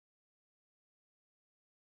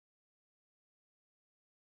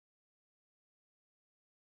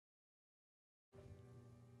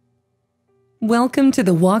Welcome to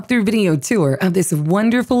the walkthrough video tour of this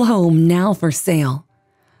wonderful home now for sale.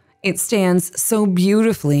 It stands so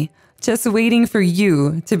beautifully, just waiting for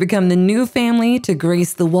you to become the new family to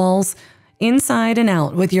grace the walls inside and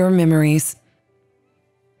out with your memories.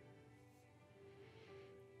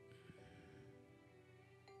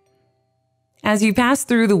 As you pass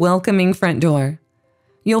through the welcoming front door,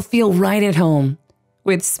 you'll feel right at home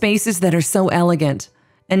with spaces that are so elegant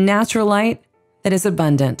and natural light that is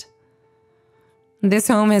abundant. This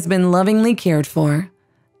home has been lovingly cared for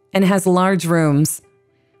and has large rooms,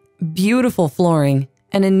 beautiful flooring,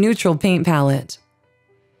 and a neutral paint palette.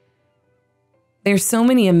 There's so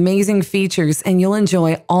many amazing features, and you'll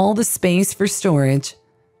enjoy all the space for storage.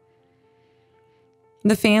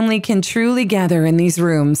 The family can truly gather in these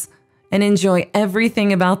rooms and enjoy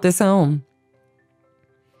everything about this home.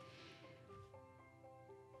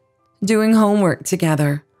 Doing homework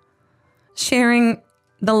together, sharing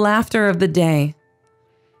the laughter of the day.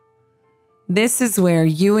 This is where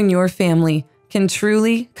you and your family can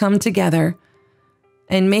truly come together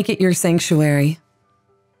and make it your sanctuary.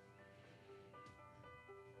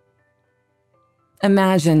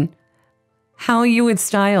 Imagine how you would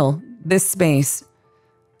style this space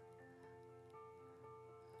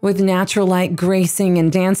with natural light gracing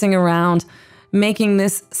and dancing around, making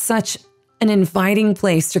this such an inviting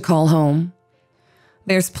place to call home.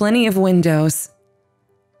 There's plenty of windows,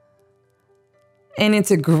 and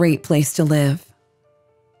it's a great place to live.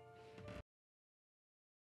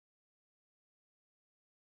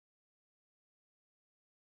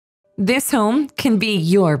 This home can be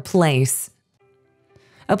your place,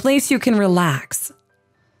 a place you can relax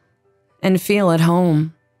and feel at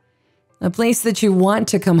home, a place that you want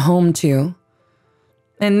to come home to.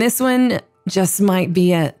 And this one just might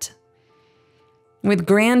be it. With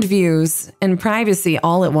grand views and privacy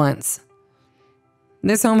all at once.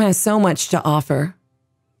 This home has so much to offer.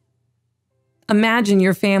 Imagine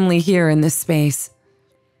your family here in this space,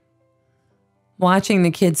 watching the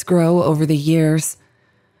kids grow over the years.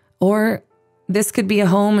 Or this could be a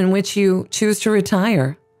home in which you choose to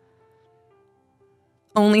retire,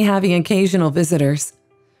 only having occasional visitors.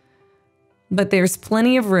 But there's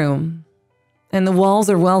plenty of room, and the walls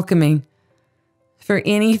are welcoming for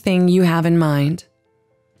anything you have in mind.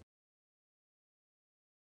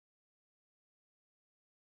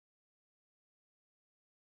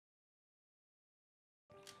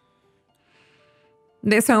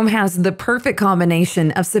 This home has the perfect combination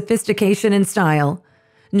of sophistication and style,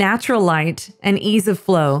 natural light, and ease of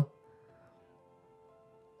flow.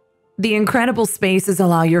 The incredible spaces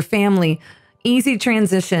allow your family easy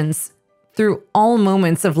transitions through all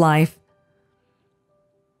moments of life.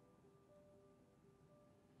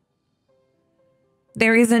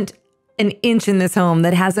 There isn't an inch in this home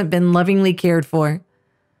that hasn't been lovingly cared for.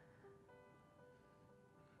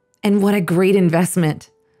 And what a great investment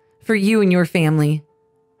for you and your family.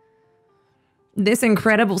 This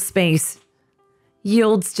incredible space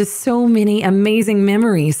yields just so many amazing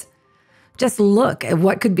memories. Just look at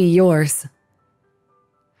what could be yours.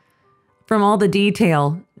 From all the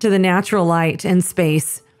detail to the natural light and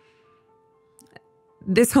space,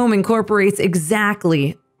 this home incorporates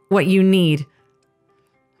exactly what you need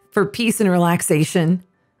for peace and relaxation.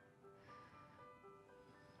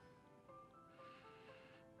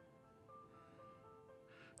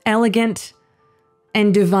 Elegant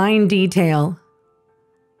and divine detail.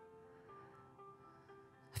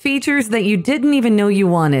 Features that you didn't even know you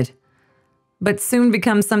wanted, but soon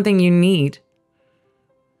become something you need.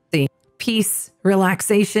 Peace,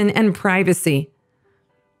 relaxation, and privacy.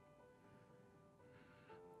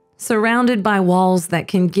 Surrounded by walls that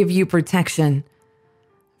can give you protection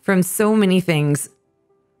from so many things.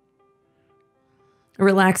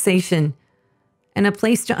 Relaxation and a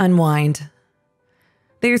place to unwind.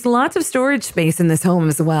 There's lots of storage space in this home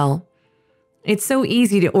as well. It's so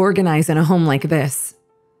easy to organize in a home like this.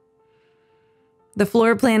 The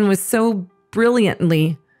floor plan was so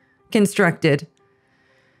brilliantly constructed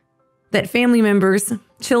that family members,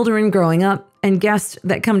 children growing up, and guests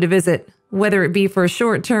that come to visit, whether it be for a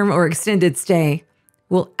short-term or extended stay,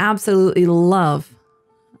 will absolutely love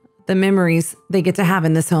the memories they get to have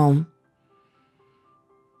in this home.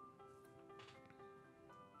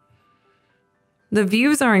 The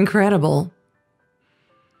views are incredible.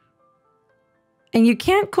 And you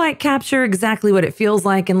can't quite capture exactly what it feels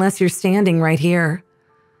like unless you're standing right here.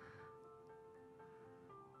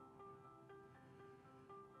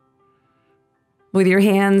 With your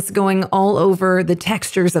hands going all over the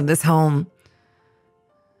textures of this home,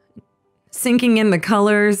 sinking in the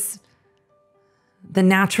colors, the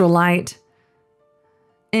natural light,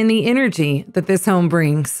 and the energy that this home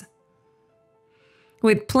brings.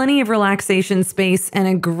 with plenty of relaxation space and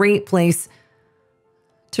a great place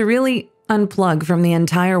to really unplug from the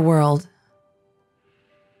entire world.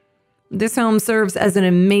 This home serves as an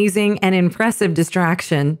amazing and impressive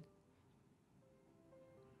distraction,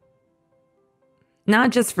 not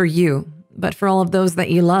just for you, but for all of those that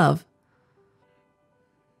you love,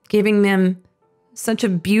 giving them such a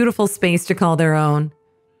beautiful space to call their own,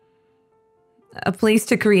 a place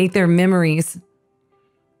to create their memories,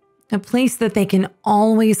 a place that they can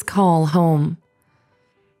always call home.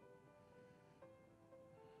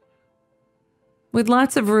 With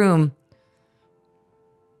lots of room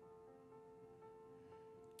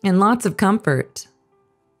and lots of comfort.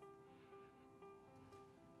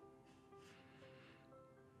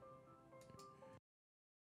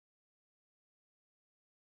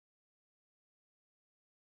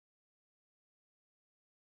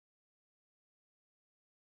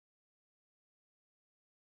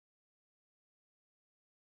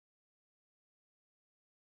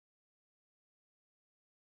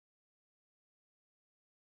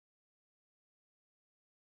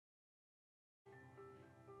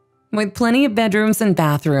 With plenty of bedrooms and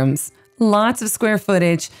bathrooms, lots of square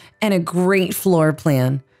footage, and a great floor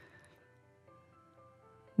plan.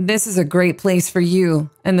 This is a great place for you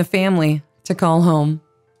and the family to call home.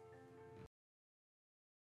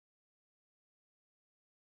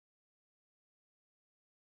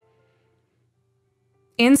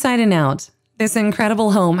 Inside and out, this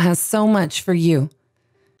incredible home has so much for you.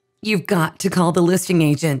 You've got to call the listing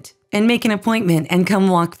agent and make an appointment and come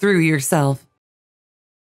walk through yourself.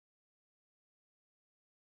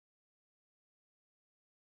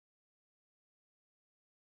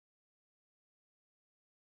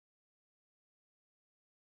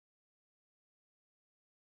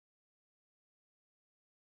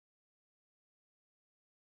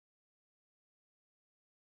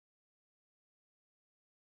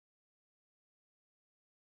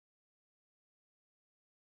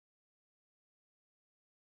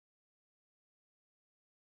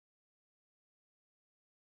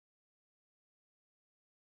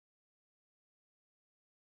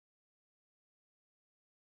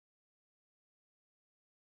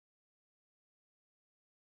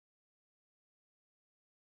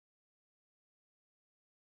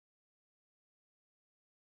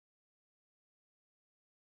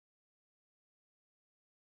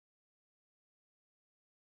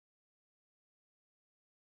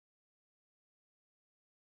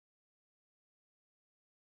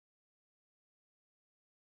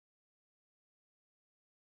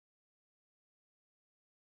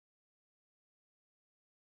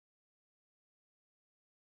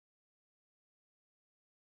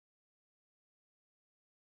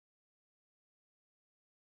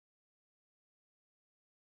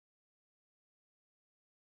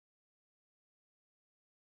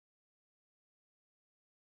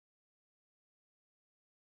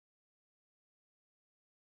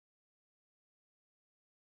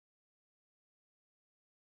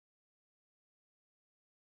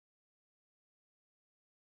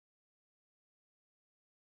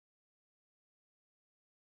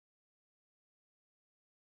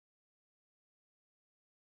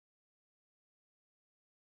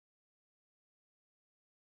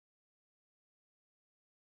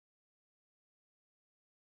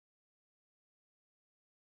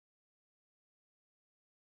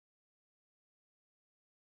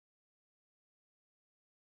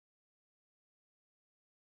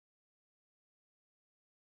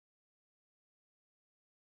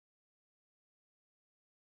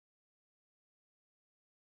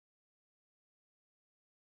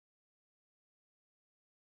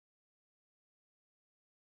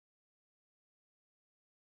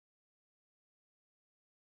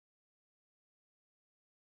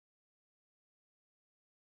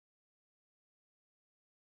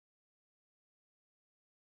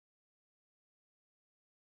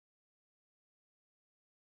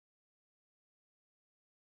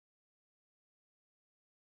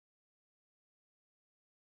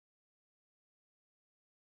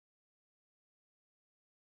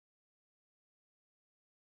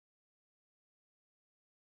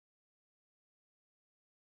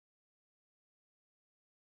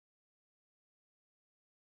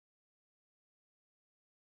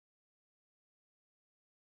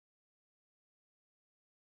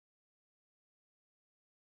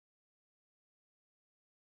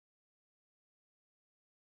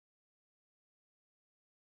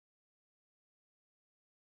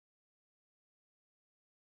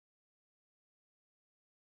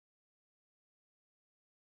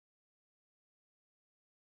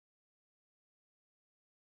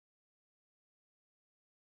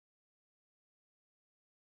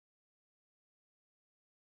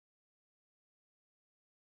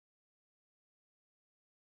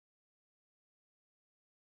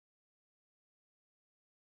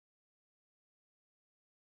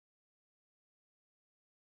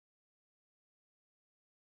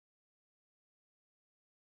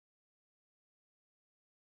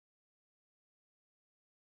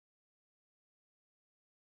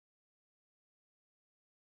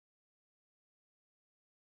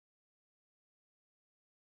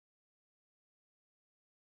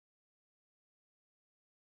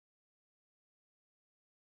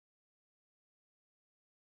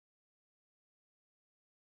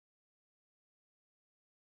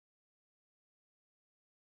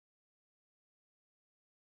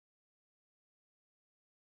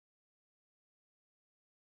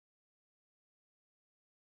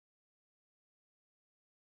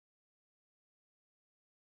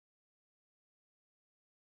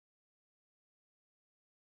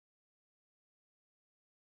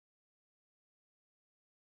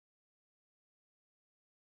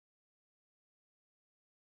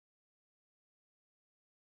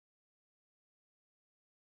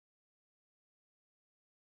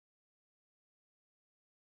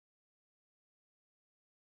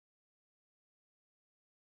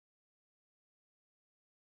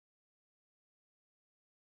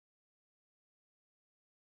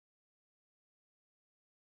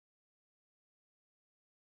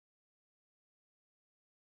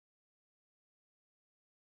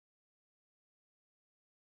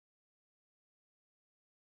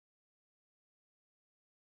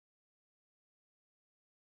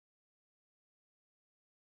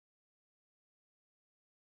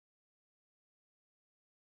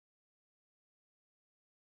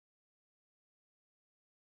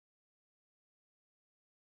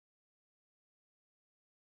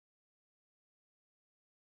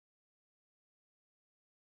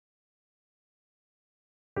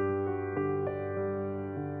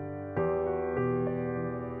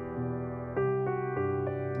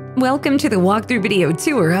 Welcome to the walkthrough video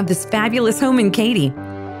tour of this fabulous home in Katy.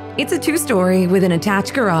 It's a 2-story with an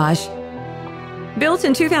attached garage. Built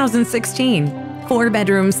in 2016, 4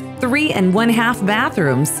 bedrooms, 3 1/2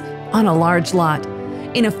 bathrooms on a large lot.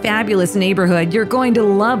 In a fabulous neighborhood, you're going to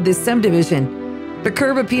love this subdivision. The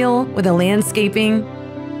curb appeal with a landscaping.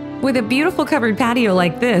 With a beautiful covered patio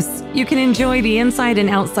like this, you can enjoy the inside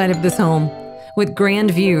and outside of this home with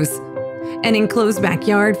grand views. An enclosed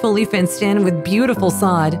backyard fully fenced in with beautiful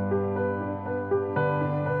sod.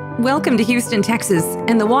 Welcome to Houston, Texas,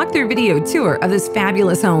 and the walkthrough video tour of this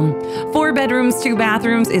fabulous home. 4 bedrooms, 2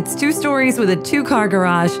 bathrooms. It's 2 stories with a 2-car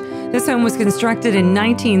garage. This home was constructed in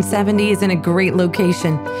 1970, is in a great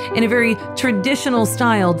location. In a very traditional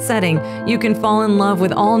styled setting, you can fall in love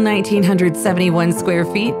with all 1,971 square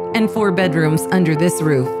feet and 4 bedrooms under this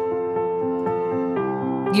roof.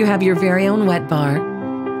 You have your very own wet bar,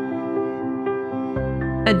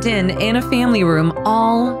 a den, and a family room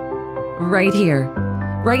all right here,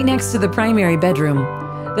 right next to the primary bedroom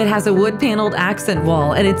that has a wood-paneled accent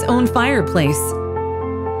wall and its own fireplace.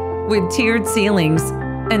 With tiered ceilings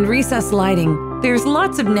and recessed lighting, there's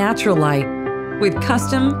lots of natural light with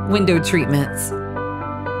custom window treatments.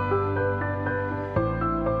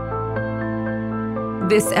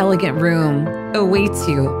 This elegant room awaits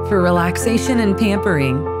you for relaxation and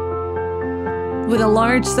pampering. With a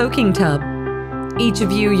large soaking tub, each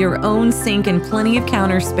of you your own sink and plenty of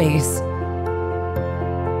counter space.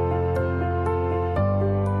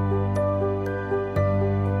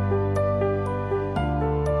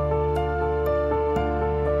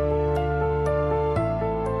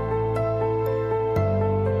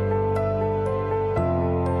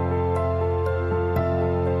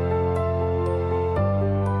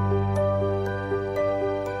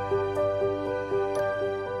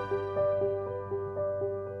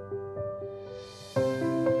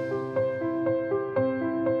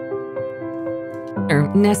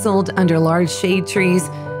 Nestled under large shade trees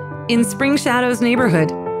in Spring Shadows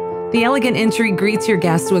neighborhood, the elegant entry greets your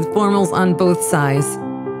guests with formals on both sides.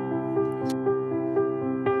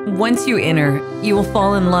 Once you enter, you will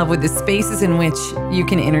fall in love with the spaces in which you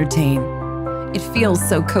can entertain. It feels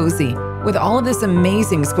so cozy with all of this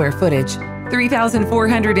amazing square footage,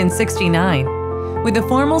 3,469. With the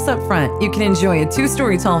formals up front, you can enjoy a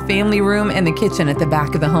 2-story tall family room and the kitchen at the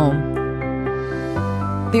back of the home.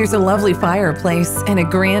 There's a lovely fireplace and a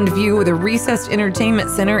grand view with a recessed entertainment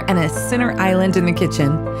center and a center island in the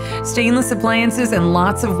kitchen. Stainless appliances and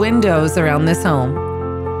lots of windows around this home.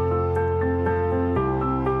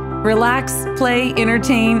 Relax, play,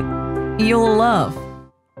 entertain. You'll love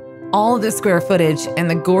all of the square footage and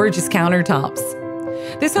the gorgeous countertops.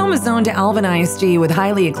 This home is zoned to Alvin ISD with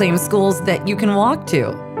highly acclaimed schools that you can walk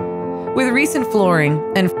to. With recent flooring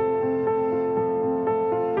and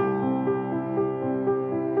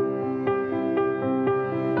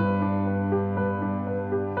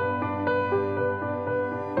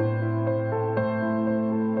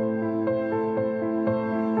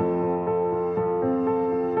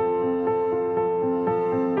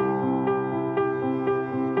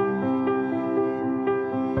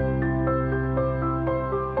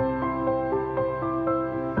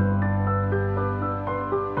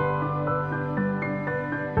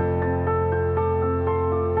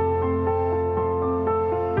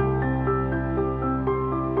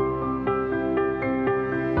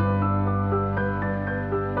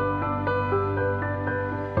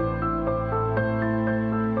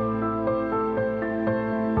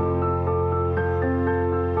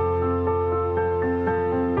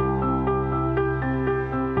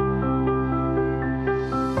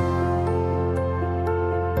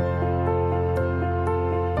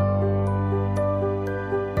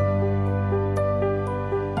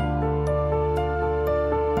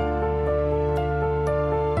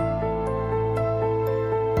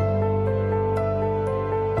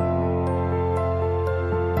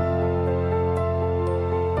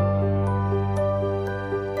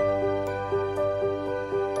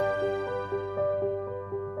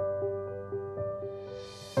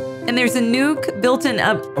there's a nuke built-in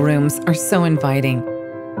up. Rooms are so inviting.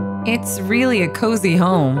 It's really a cozy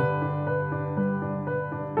home.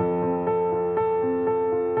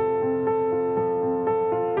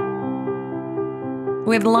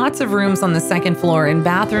 With lots of rooms on the 2nd floor and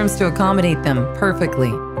bathrooms to accommodate them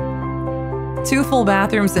perfectly. 2 full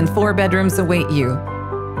bathrooms and 4 bedrooms await you.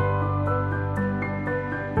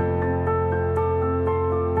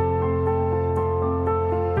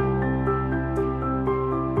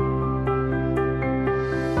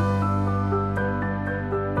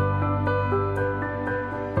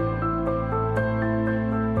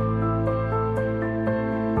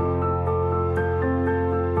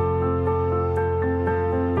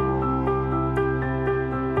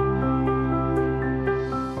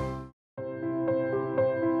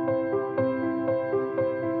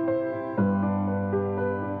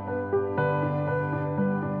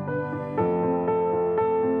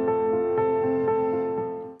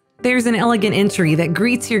 There's an elegant entry that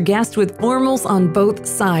greets your guest with formals on both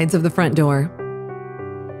sides of the front door.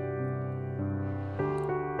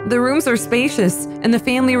 The rooms are spacious, and the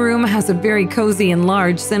family room has a very cozy and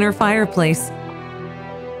large center fireplace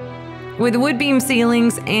with wood beam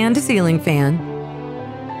ceilings and a ceiling fan.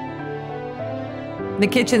 The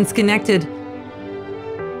kitchen's connected,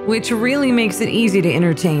 which really makes it easy to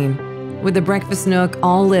entertain, with the breakfast nook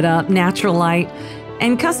all lit up, natural light,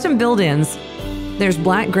 and custom build-ins. There's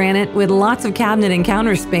black granite with lots of cabinet and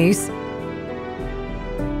counter space.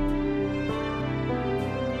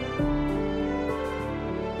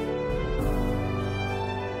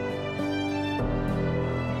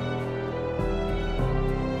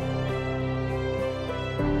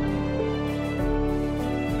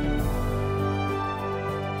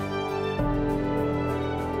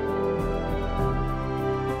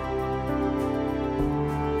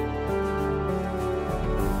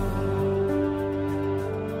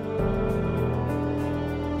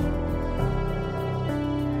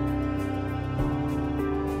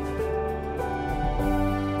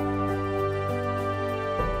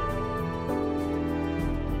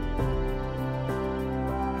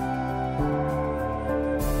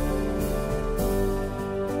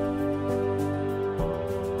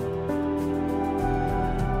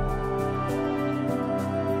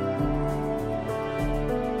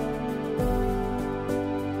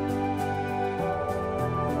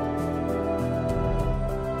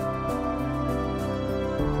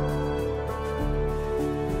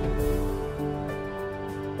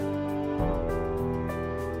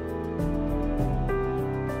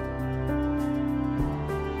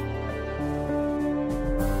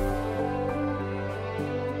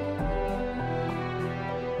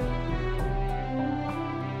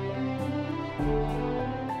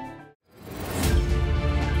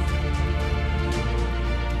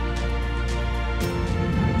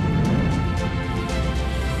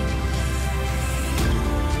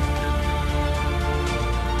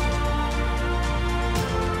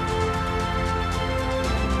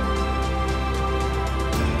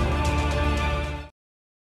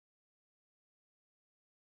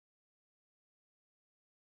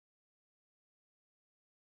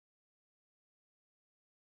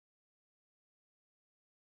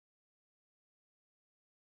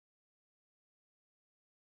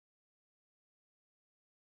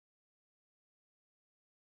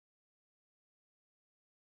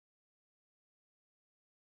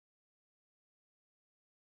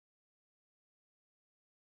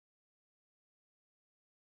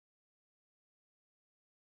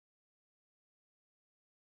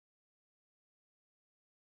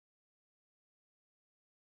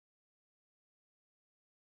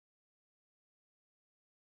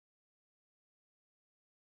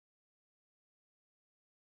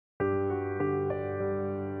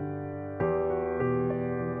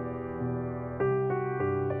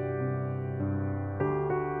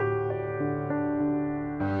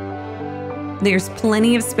 There's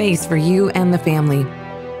plenty of space for you and the family,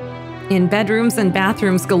 in bedrooms and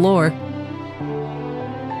bathrooms galore.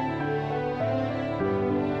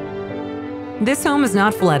 This home is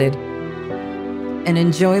not flooded, and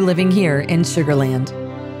enjoy living here in Sugar Land.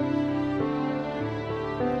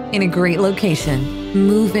 In a great location,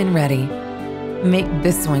 move-in ready. Make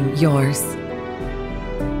this one yours.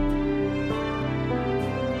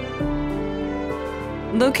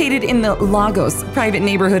 Located in the Lagos private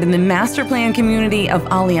neighborhood in the master plan community of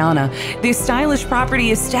Aliana, this stylish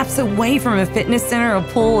property is steps away from a fitness center, a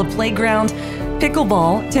pool, a playground,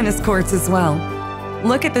 pickleball, tennis courts as well.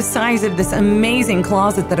 Look at the size of this amazing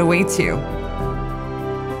closet that awaits you.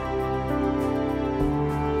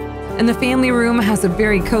 And the family room has a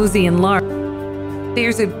very cozy and large.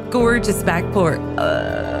 There's a gorgeous back porch.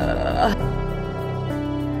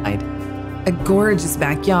 A gorgeous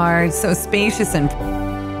backyard, so spacious and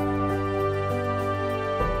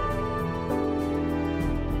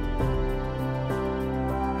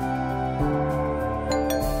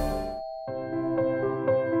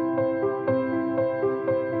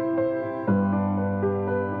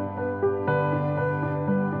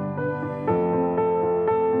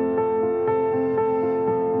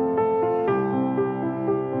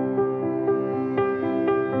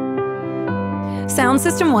sound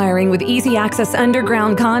system wiring with easy access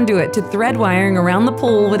underground conduit to thread wiring around the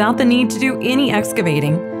pool without the need to do any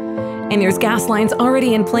excavating. And there's gas lines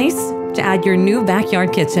already in place to add your new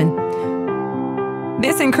backyard kitchen.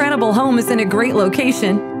 This incredible home is in a great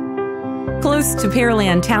location, close to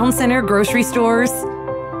Pearland Town Center grocery stores,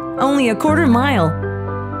 only a quarter mile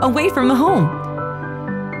away from the home.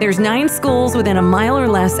 There's 9 schools within a mile or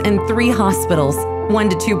less and 3 hospitals, 1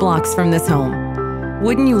 to 2 blocks from this home.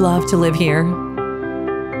 Wouldn't you love to live here?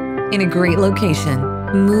 In a great location,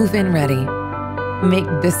 move-in ready. Make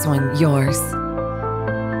this one yours.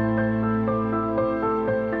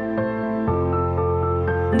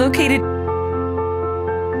 Located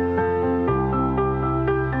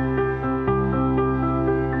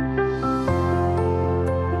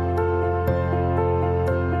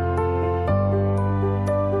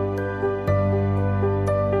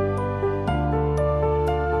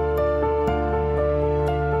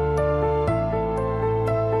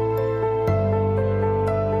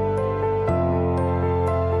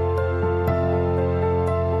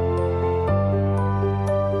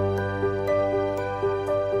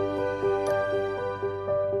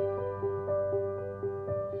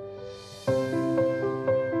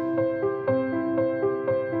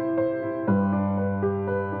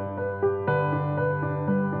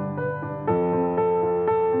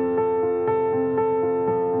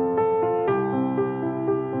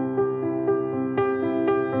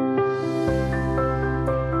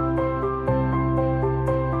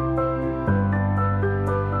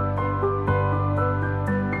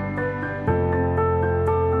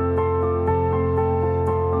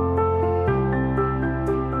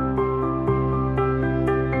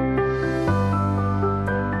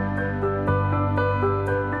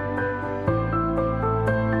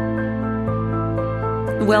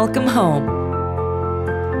Welcome home.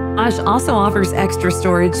 Osh also offers extra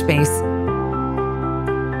storage space.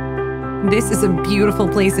 This is a beautiful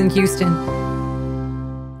place in Houston.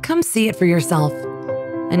 Come see it for yourself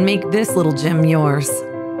and make this little gem yours.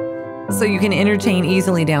 So you can entertain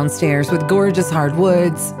easily downstairs with gorgeous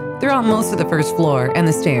hardwoods throughout most of the first floor and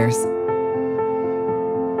the stairs.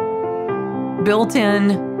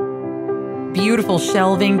 Built-in, beautiful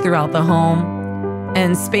shelving throughout the home,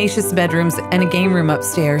 and spacious bedrooms and a game room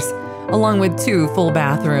upstairs, along with 2 full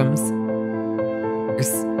bathrooms.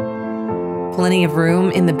 There's plenty of room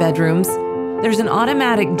in the bedrooms. There's an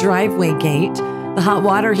automatic driveway gate. The hot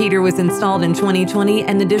water heater was installed in 2020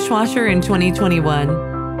 and the dishwasher in 2021.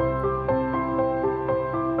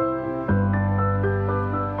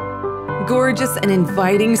 Gorgeous and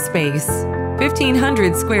inviting space,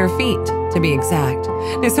 1,500 square feet to be exact.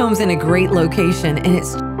 This home's in a great location and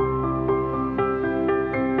it's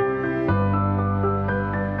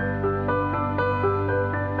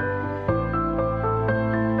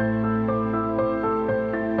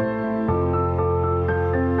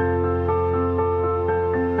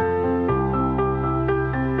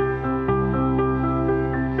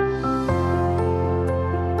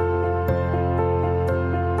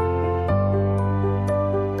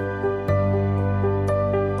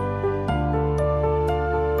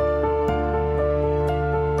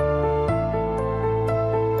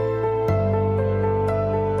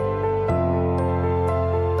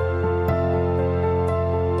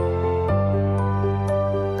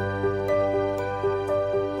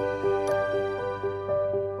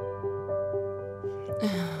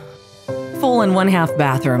full and 1/2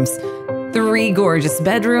 bathrooms, 3 gorgeous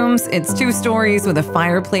bedrooms. It's 2 stories with a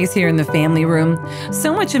fireplace here in the family room.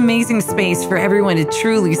 So much amazing space for everyone to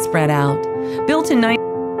truly spread out. Built in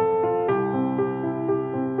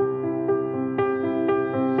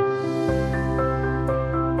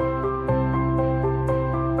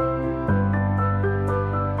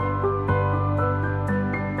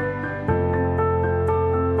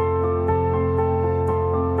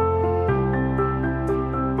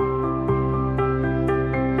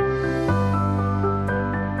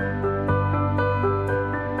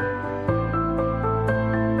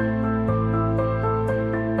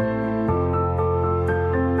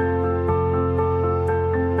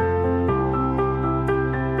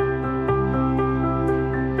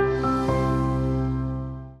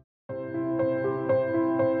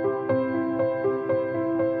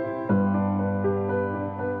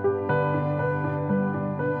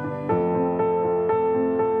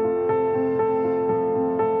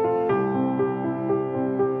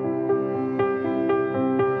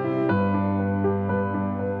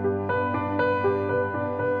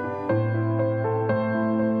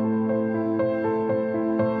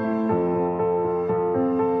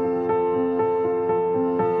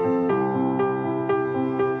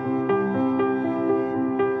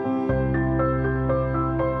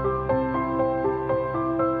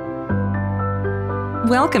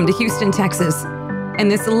Welcome to Houston, Texas,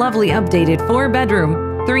 and this lovely updated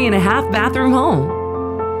 4-bedroom, 3.5 bathroom home.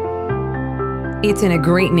 It's in a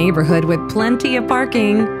great neighborhood with plenty of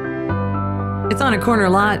parking. It's on a corner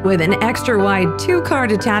lot with an extra wide 2-car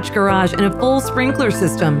detached garage and a full sprinkler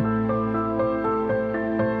system.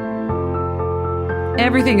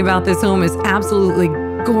 Everything about this home is absolutely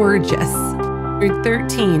gorgeous.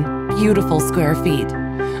 113 beautiful square feet.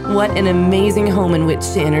 What an amazing home in which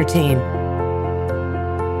to entertain.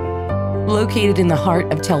 Located in the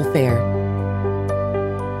heart of Telfair.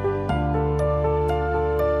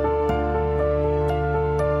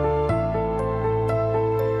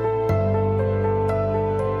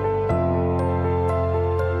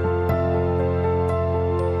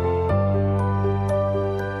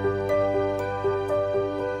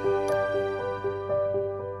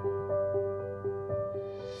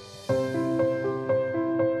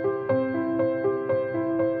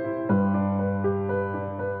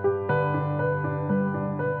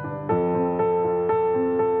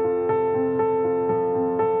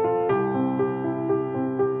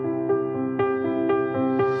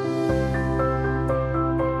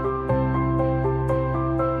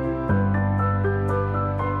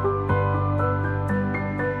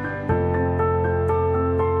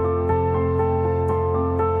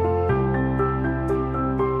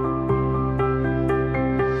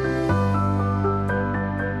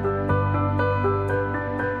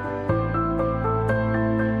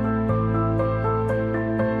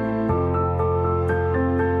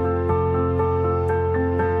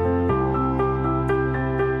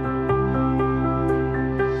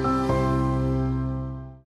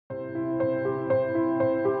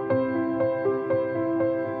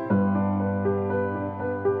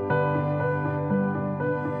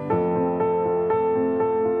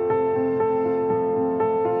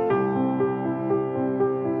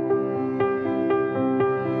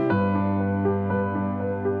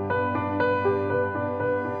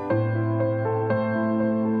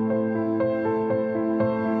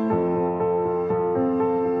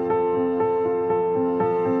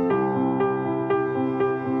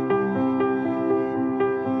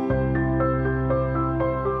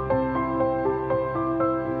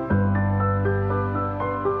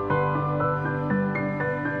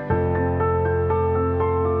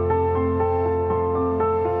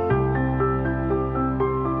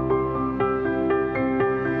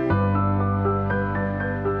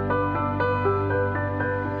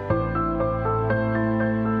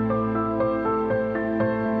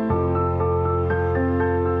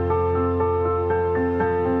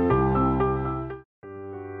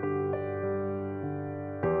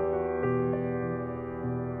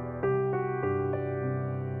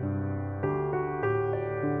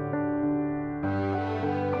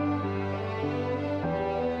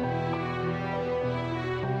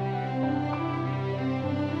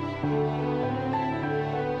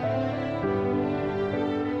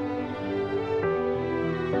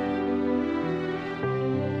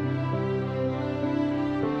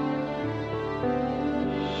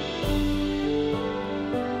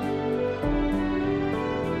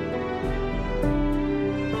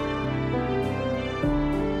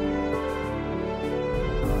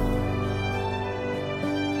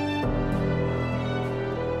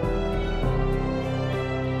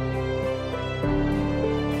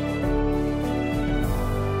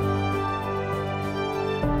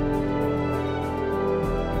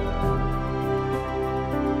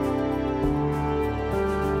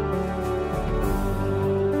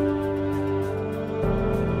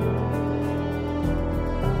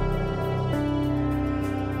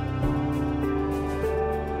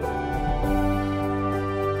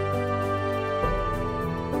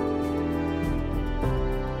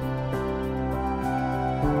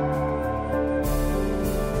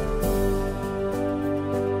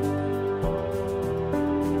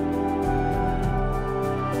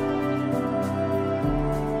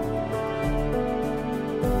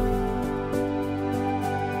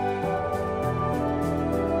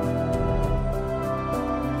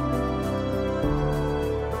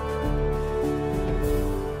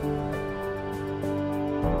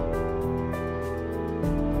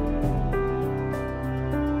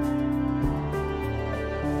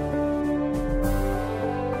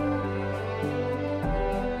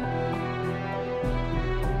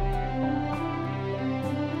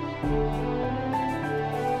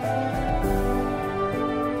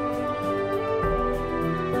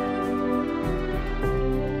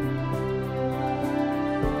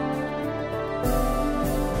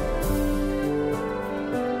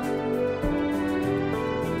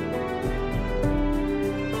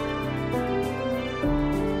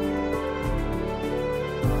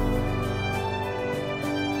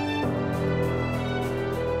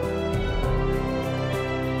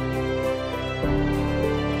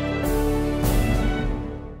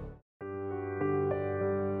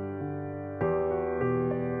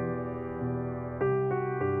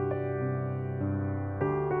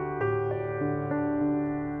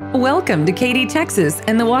 Welcome to Katy, Texas,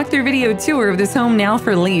 and the walkthrough video tour of this home now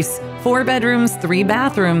for lease. 4 bedrooms, 3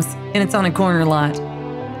 bathrooms, and it's on a corner lot.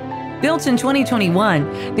 Built in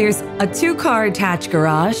 2021, there's a 2-car attached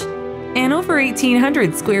garage and over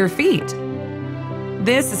 1,800 square feet.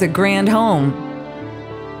 This is a grand home.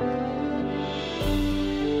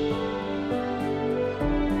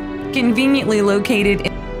 Conveniently located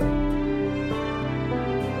in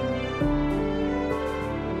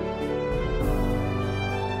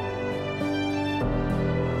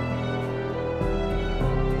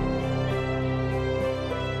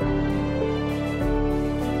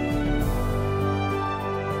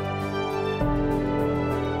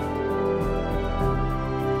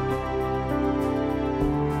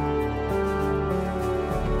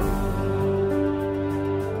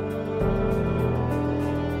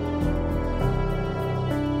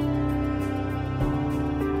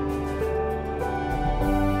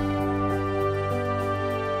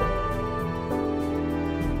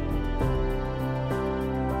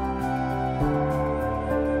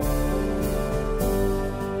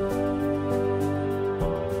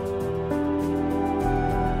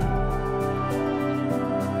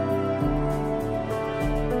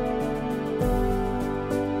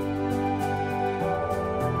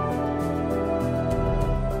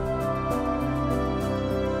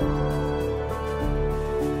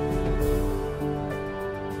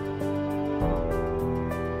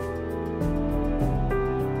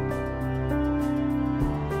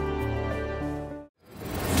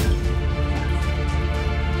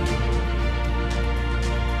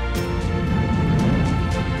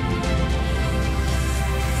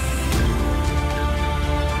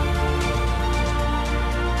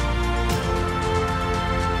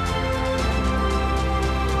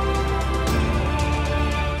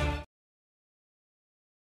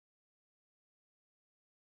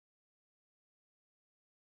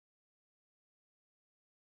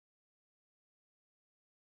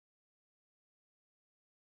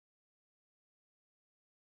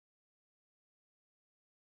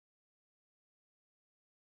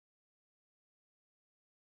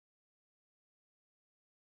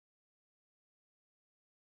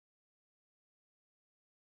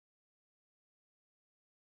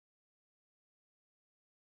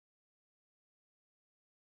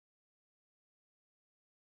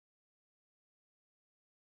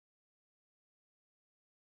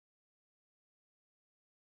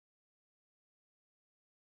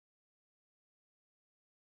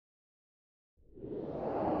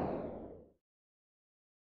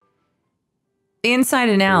inside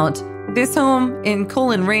and out, this home in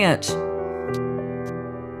Cullen Ranch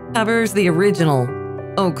covers the original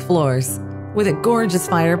oak floors. With a gorgeous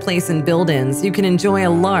fireplace and built-ins, you can enjoy a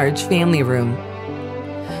large family room.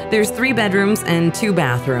 There's 3 bedrooms and 2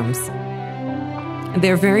 bathrooms.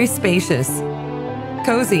 They're very spacious,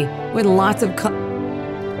 cozy, with lots of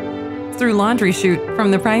through laundry chute from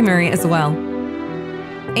the primary as well.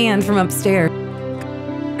 And from upstairs,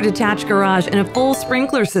 a detached garage and a full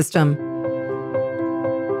sprinkler system.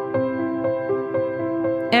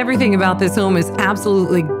 Everything about this home is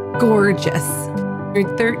absolutely gorgeous.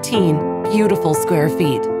 13 beautiful square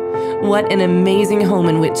feet. What an amazing home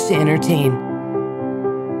in which to entertain.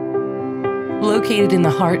 Located in the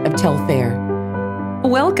heart of Telfair.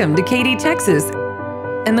 Welcome to Katy, Texas,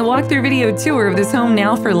 and the walkthrough video tour of this home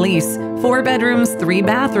now for lease. 4 bedrooms, 3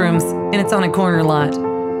 bathrooms, and it's on a corner lot.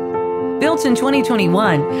 Built in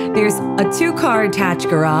 2021, there's a 2-car attached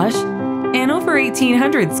garage and over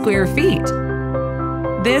 1,800 square feet.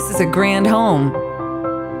 This is a grand home.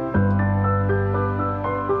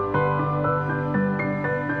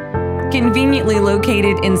 Conveniently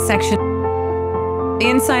located in section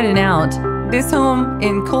inside and out, this home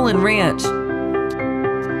in Cullen Ranch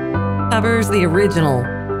covers the original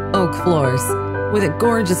oak floors. With a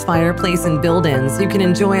gorgeous fireplace and built-ins, you can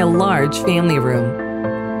enjoy a large family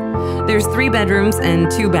room. There's 3 bedrooms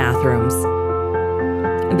and 2 bathrooms.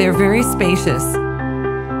 They're very spacious,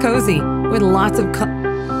 cozy, with lots of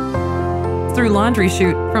through laundry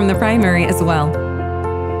chute from the primary as well.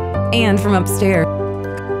 And from upstairs,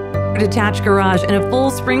 a detached garage and a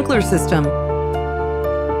full sprinkler system.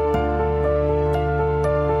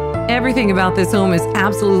 Everything about this home is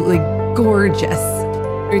absolutely gorgeous.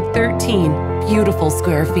 13 beautiful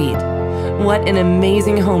square feet. What an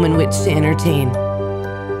amazing home in which to entertain.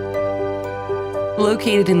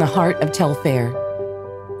 Located in the heart of Telfair.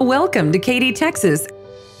 Welcome to Katy, Texas,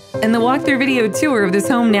 and the walkthrough video tour of this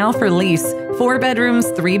home now for lease. 4 bedrooms,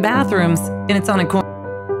 3 bathrooms, and it's on a corner.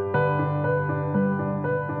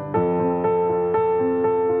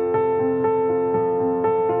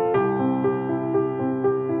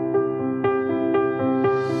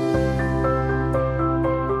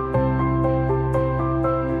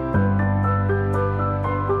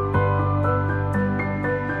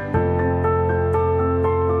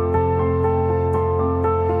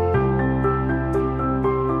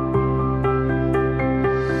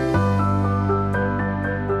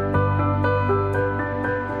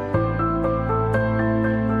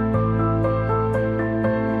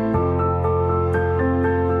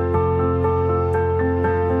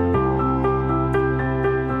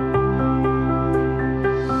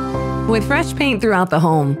 With fresh paint throughout the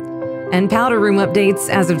home and powder room updates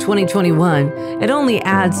as of 2021, it only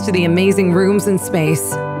adds to the amazing rooms and space.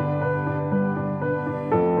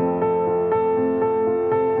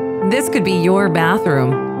 This could be your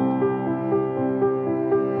bathroom.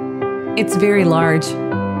 It's very large.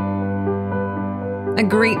 A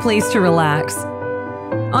great place to relax.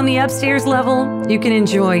 On the upstairs level, you can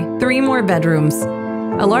enjoy 3 more bedrooms,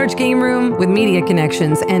 a large game room with media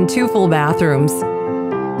connections, and 2 full bathrooms.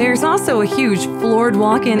 There's also a huge floored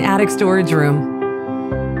walk-in attic storage room.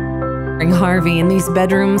 Harvey, and these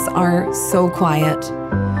bedrooms are so quiet.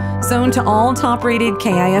 Zoned to all top-rated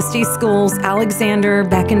KISD schools, Alexander,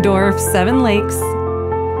 Beckendorf, Seven Lakes.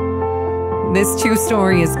 This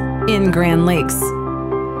 2-story is in Grand Lakes,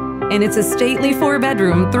 and it's a stately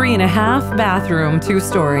 4-bedroom, 3.5 bathroom,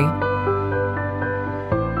 2-story.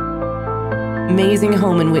 Amazing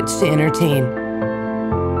home in which to entertain.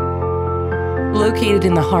 Located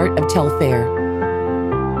in the heart of Telfair.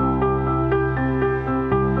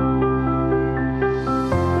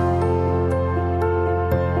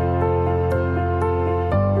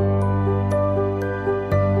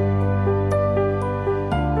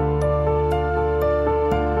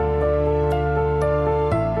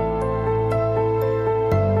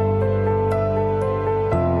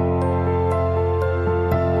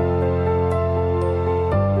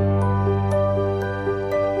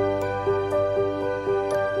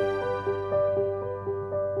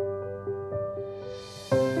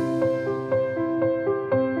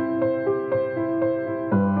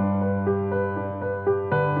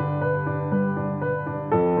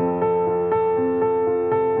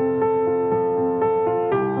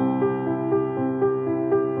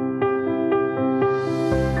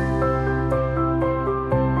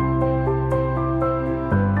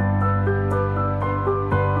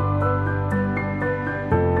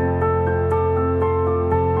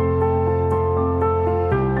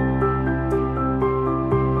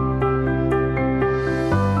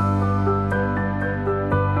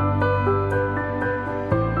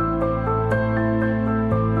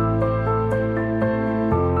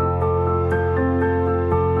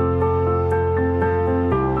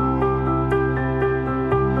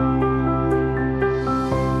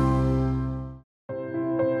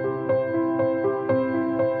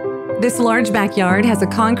 This large backyard has a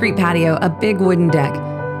concrete patio, a big wooden deck,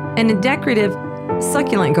 and a decorative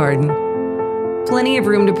succulent garden. Plenty of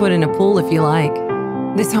room to put in a pool if you like.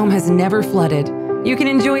 This home has never flooded. You can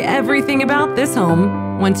enjoy everything about this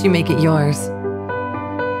home once you make it yours.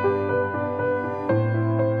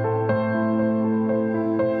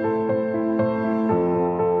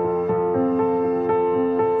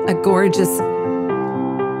 A gorgeous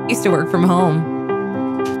place to work from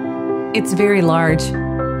home. It's very large.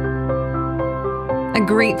 A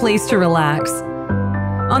great place to relax.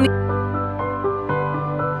 On the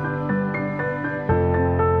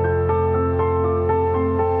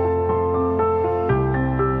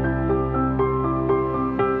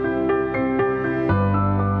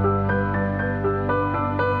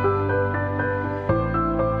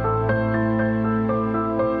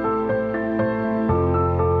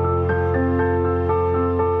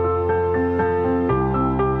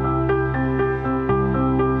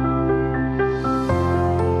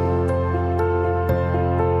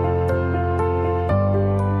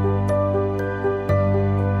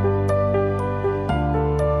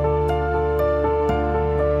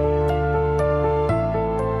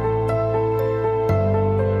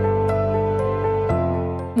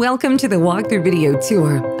Welcome to the walkthrough video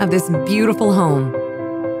tour of this beautiful home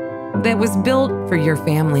that was built for your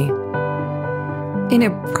family. In a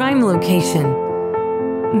prime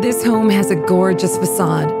location, this home has a gorgeous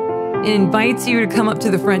facade and invites you to come up to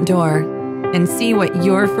the front door and see what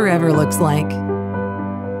your forever looks like.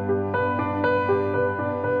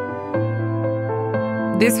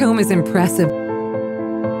 This home is impressive.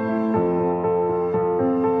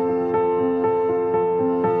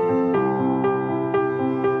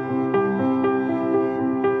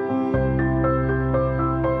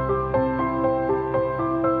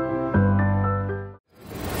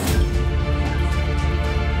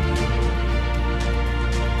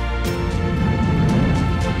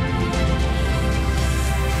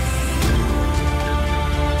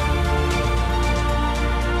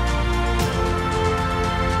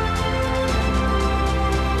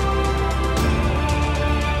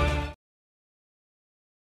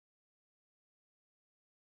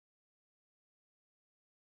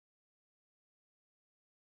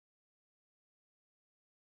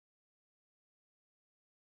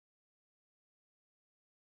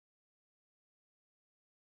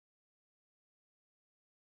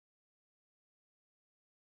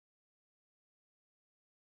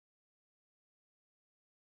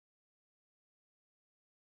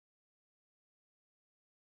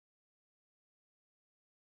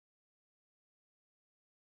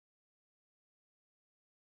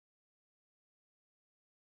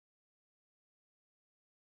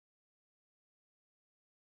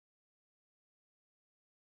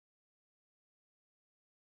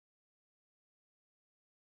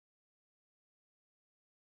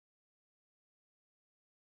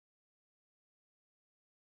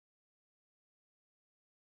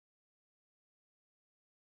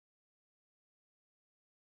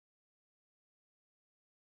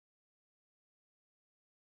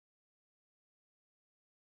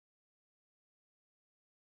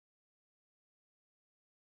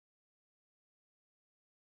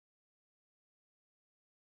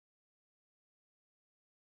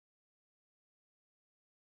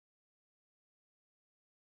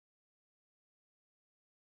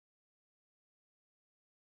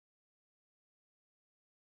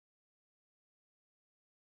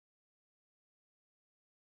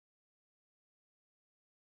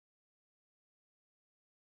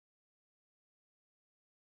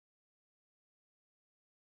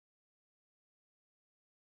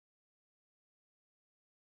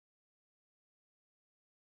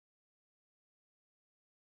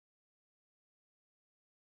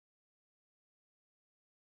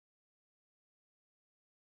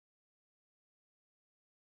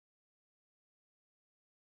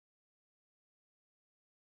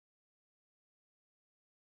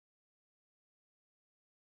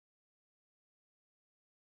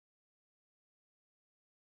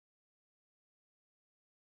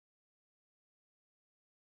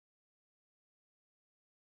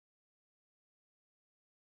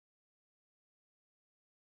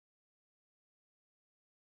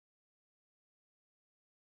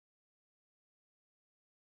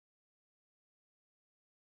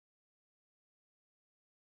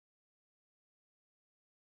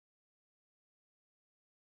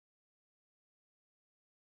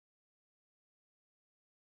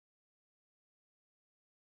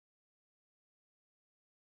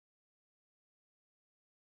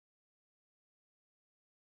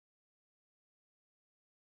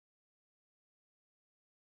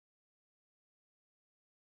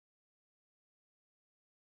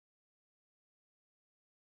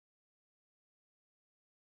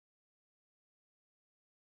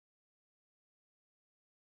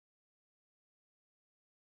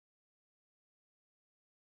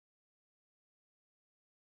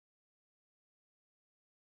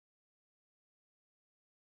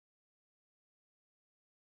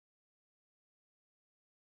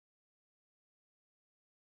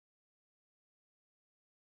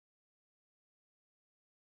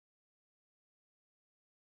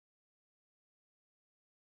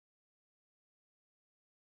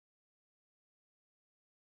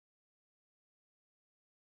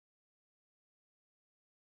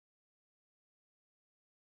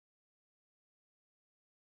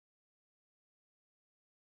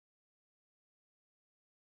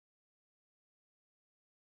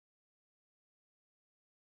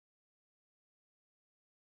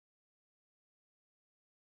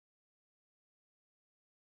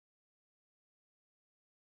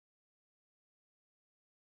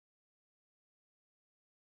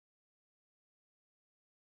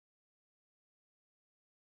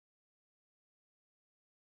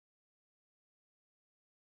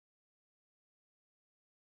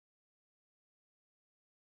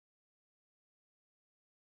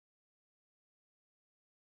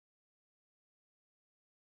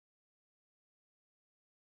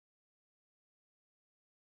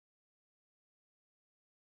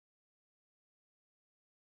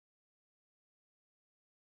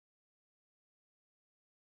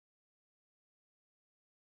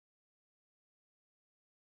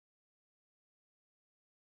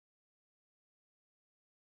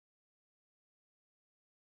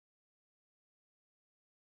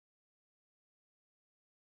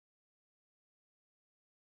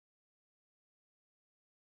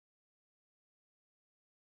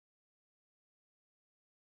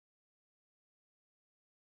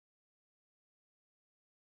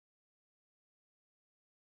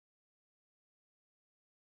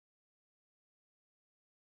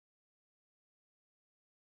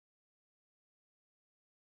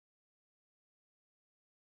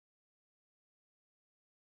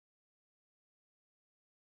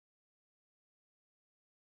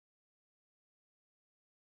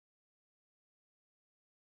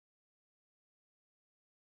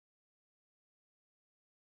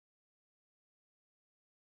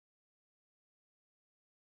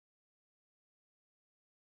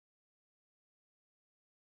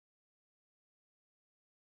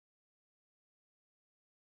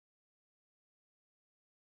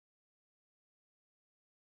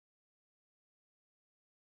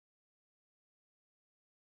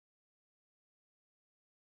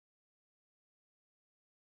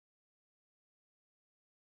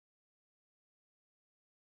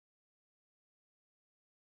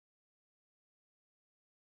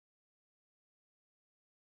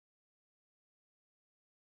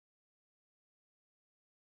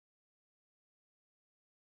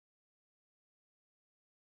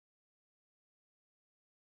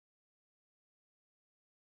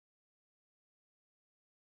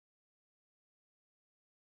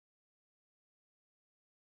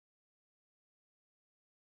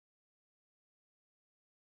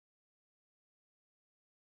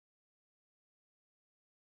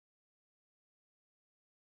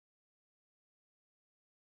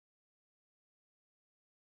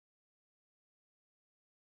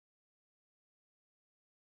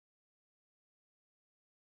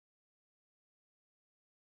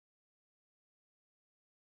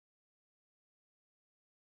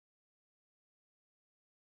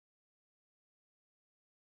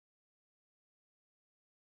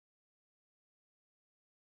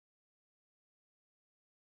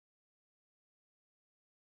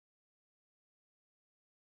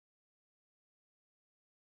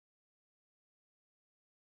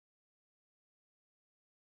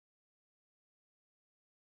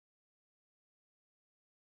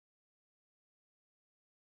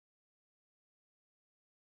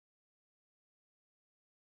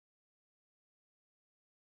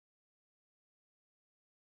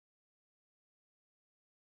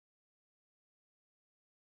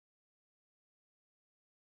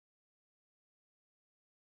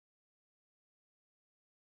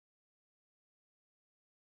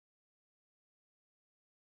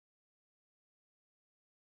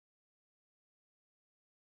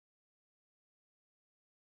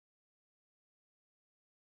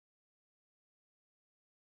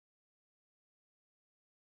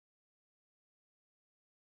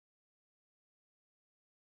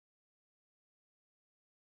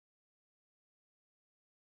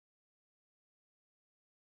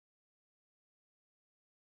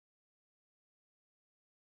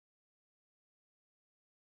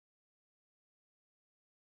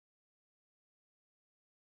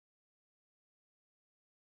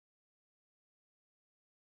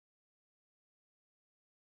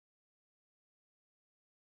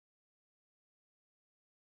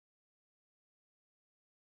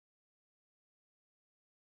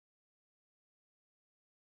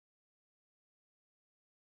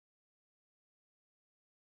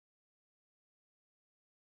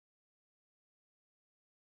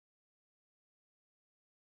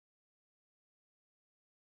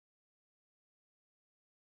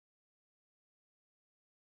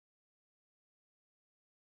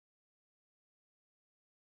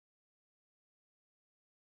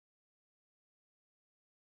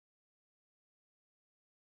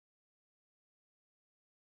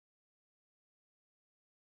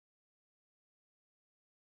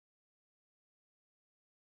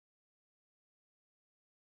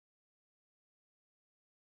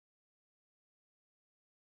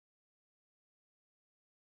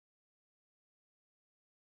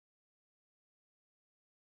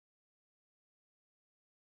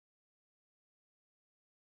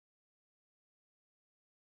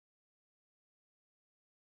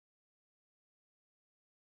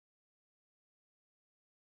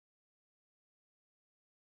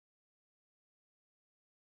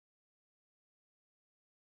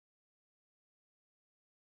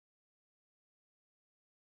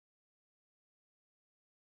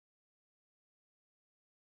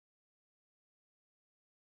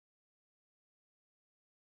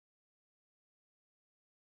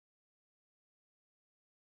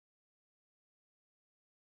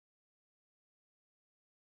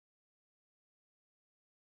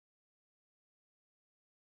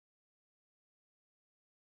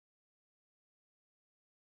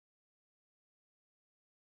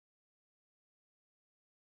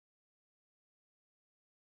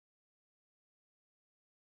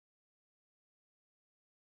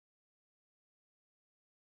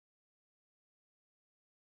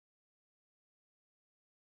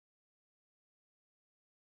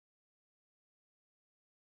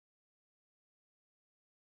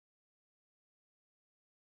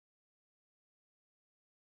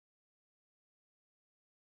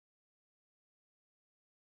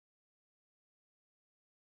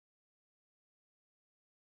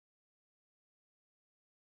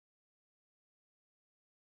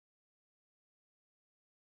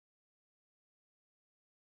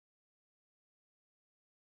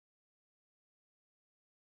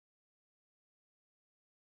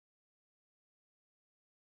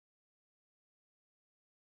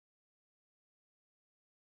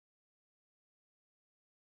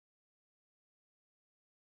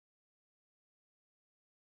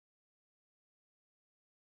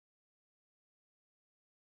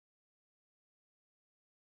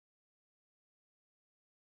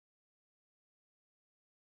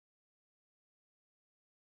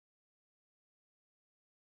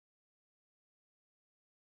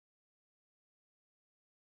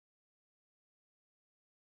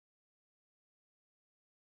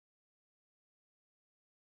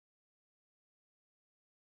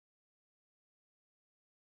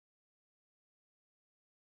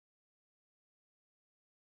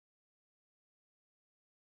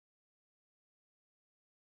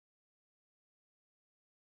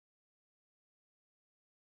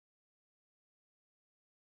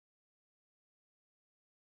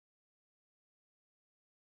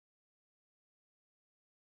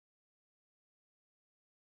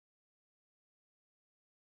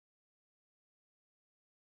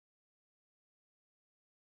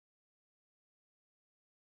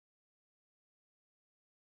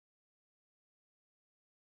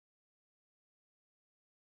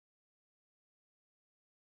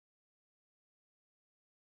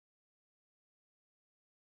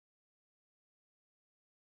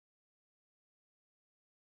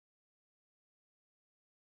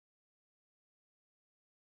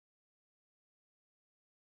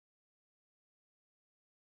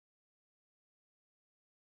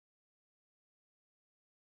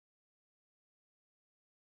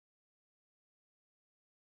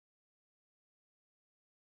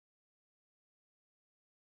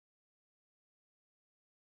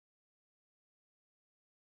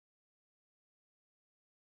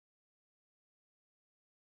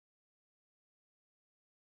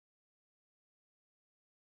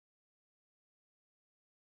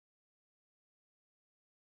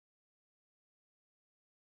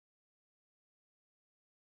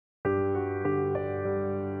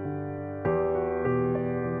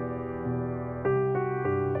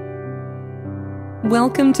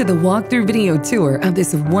 Welcome to the walkthrough video tour of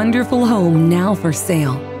this wonderful home now for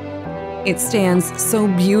sale. It stands so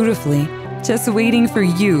beautifully, just waiting for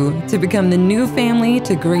you to become the new family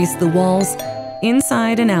to grace the walls,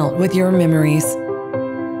 inside and out with your memories.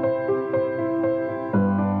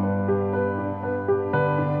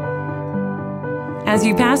 As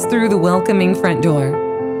you pass through the welcoming front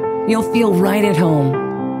door, you'll feel right at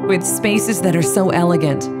home, with spaces that are so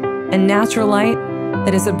elegant and natural light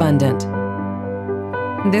that is abundant.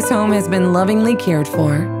 This home has been lovingly cared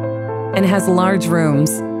for and has large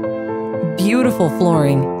rooms, beautiful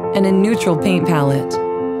flooring, and a neutral paint palette.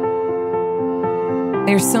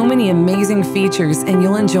 There's so many amazing features, and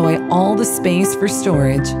you'll enjoy all the space for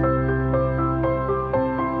storage.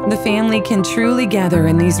 The family can truly gather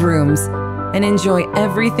in these rooms and enjoy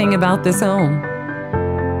everything about this home.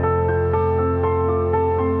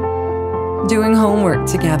 Doing homework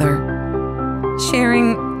together,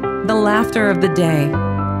 sharing the laughter of the day.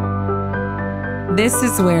 This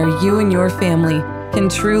is where you and your family can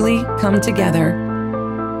truly come together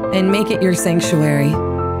and make it your sanctuary.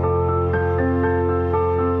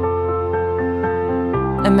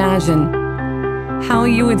 Imagine how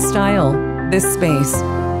you would style this space,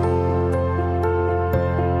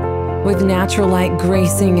 with natural light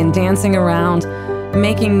gracing and dancing around,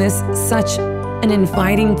 making this such an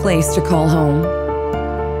inviting place to call home.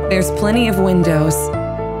 There's plenty of windows,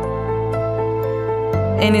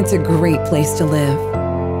 and it's a great place to live.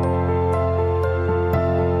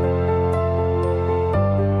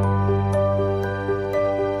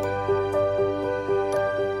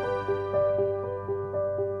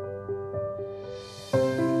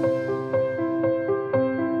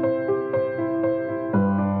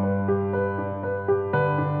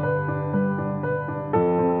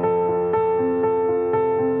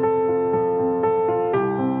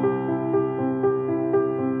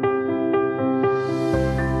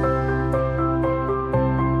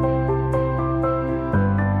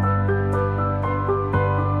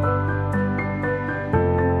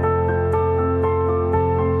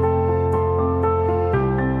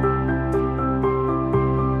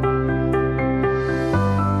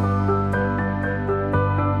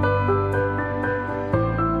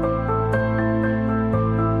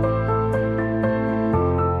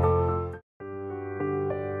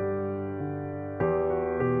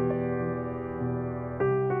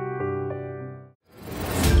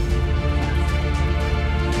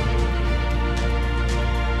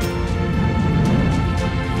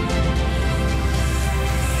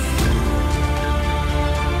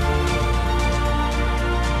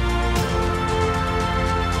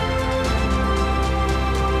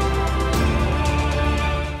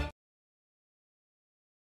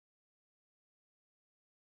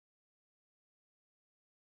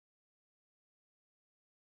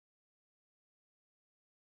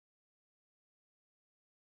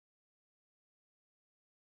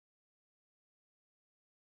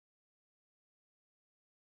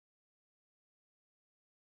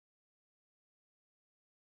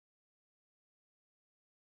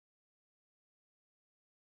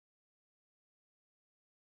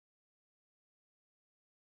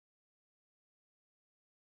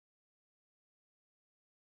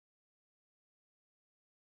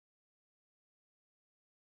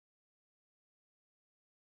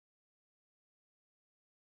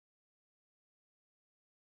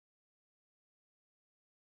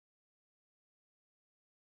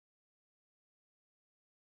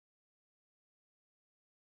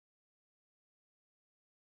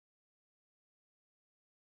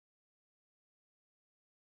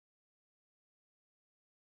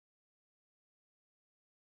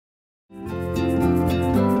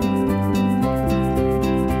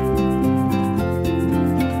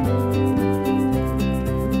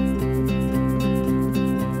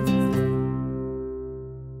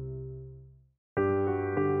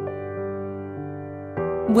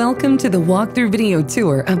 Welcome to the walkthrough video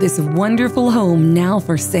tour of this wonderful home now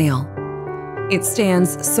for sale. It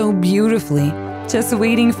stands so beautifully, just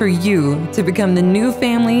waiting for you to become the new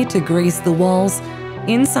family to grace the walls,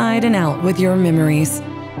 inside and out with your memories.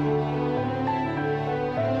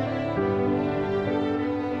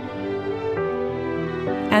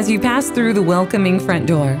 As you pass through the welcoming front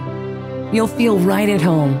door, you'll feel right at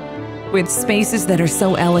home, with spaces that are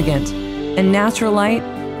so elegant and natural light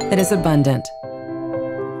that is abundant.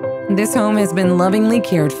 This home has been lovingly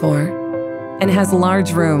cared for and has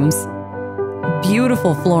large rooms,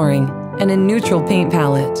 beautiful flooring, and a neutral paint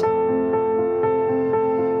palette.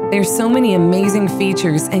 There's so many amazing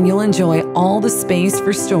features, and you'll enjoy all the space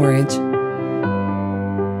for storage.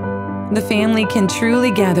 The family can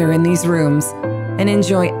truly gather in these rooms and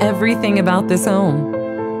enjoy everything about this home.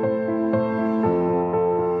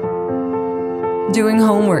 Doing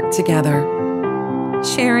homework together,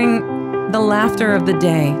 sharing the laughter of the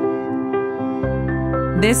day.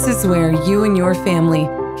 This is where you and your family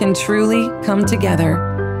can truly come together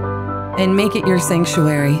and make it your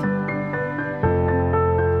sanctuary.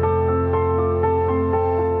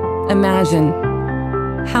 Imagine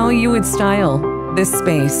how you would style this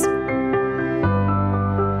space,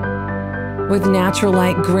 with natural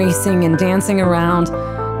light gracing and dancing around,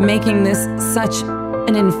 making this such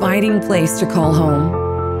an inviting place to call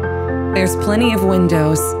home. There's plenty of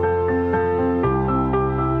windows,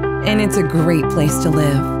 and it's a great place to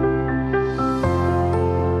live.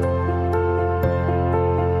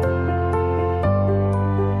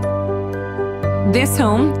 This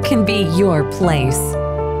home can be your place,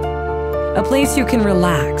 a place you can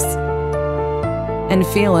relax and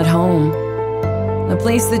feel at home, a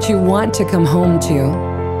place that you want to come home to.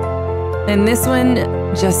 And this one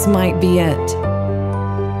just might be it,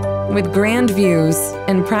 with grand views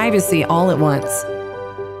and privacy all at once.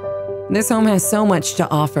 This home has so much to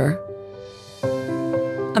offer.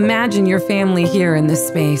 Imagine your family here in this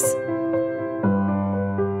space,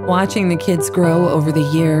 watching the kids grow over the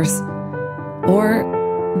years. Or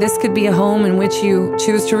this could be a home in which you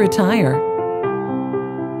choose to retire,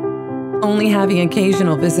 only having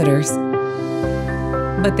occasional visitors.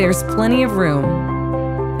 But there's plenty of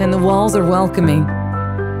room, and the walls are welcoming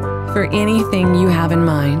for anything you have in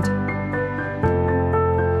mind.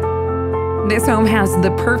 This home has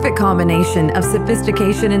the perfect combination of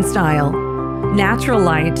sophistication and style, natural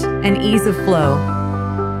light, and ease of flow.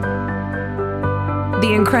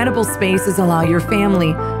 The incredible spaces allow your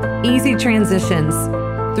family easy transitions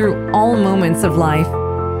through all moments of life.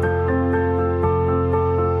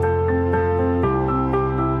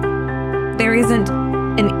 There isn't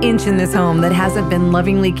an inch in this home that hasn't been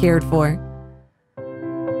lovingly cared for.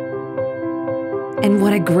 And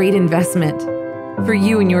what a great investment for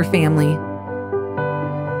you and your family.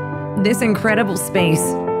 This incredible space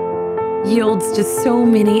yields just so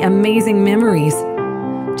many amazing memories.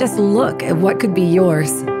 Just look at what could be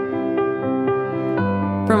yours.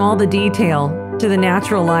 From all the detail to the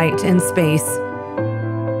natural light and space,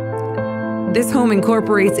 this home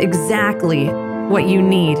incorporates exactly what you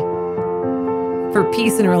need for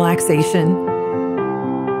peace and relaxation.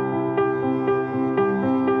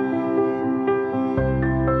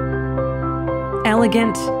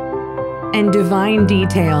 Elegant and divine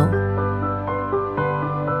detail.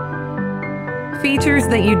 Features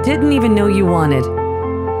that you didn't even know you wanted,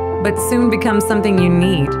 but soon become something you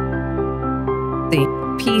need. The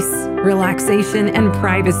peace, relaxation, and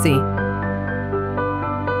privacy.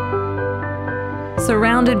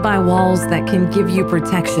 Surrounded by walls that can give you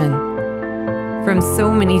protection from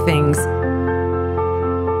so many things.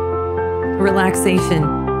 Relaxation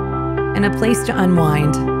and a place to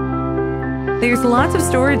unwind. There's lots of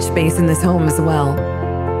storage space in this home as well.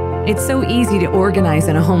 It's so easy to organize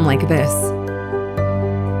in a home like this.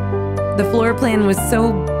 The floor plan was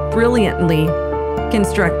so brilliantly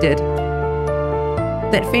constructed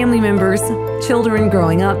that family members, children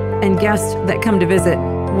growing up, and guests that come to visit,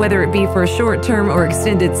 whether it be for a short-term or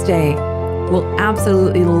extended stay, will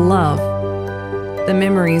absolutely love the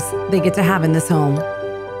memories they get to have in this home.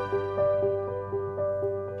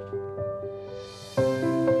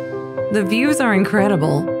 The views are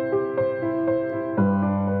incredible,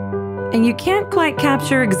 and you can't quite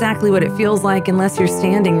capture exactly what it feels like unless you're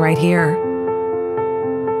standing right here.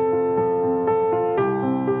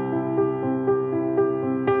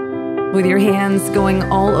 With your hands going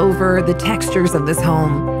all over the textures of this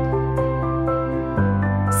home,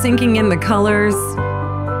 sinking in the colors,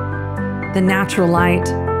 the natural light,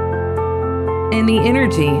 and the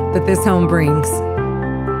energy that this home brings.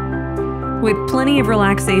 With plenty of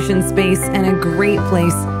relaxation space and a great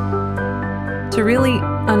place to really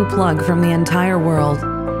unplug from the entire world.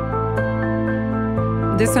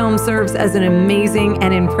 This home serves as an amazing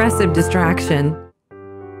and impressive distraction.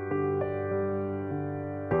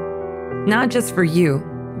 Not just for you,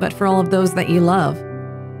 but for all of those that you love.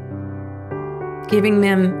 Giving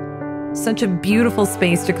them such a beautiful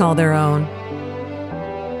space to call their own.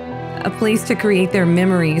 A place to create their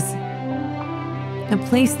memories. A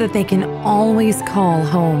place that they can always call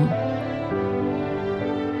home.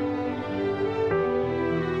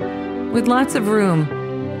 With lots of room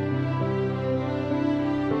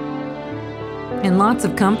and lots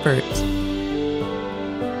of comfort.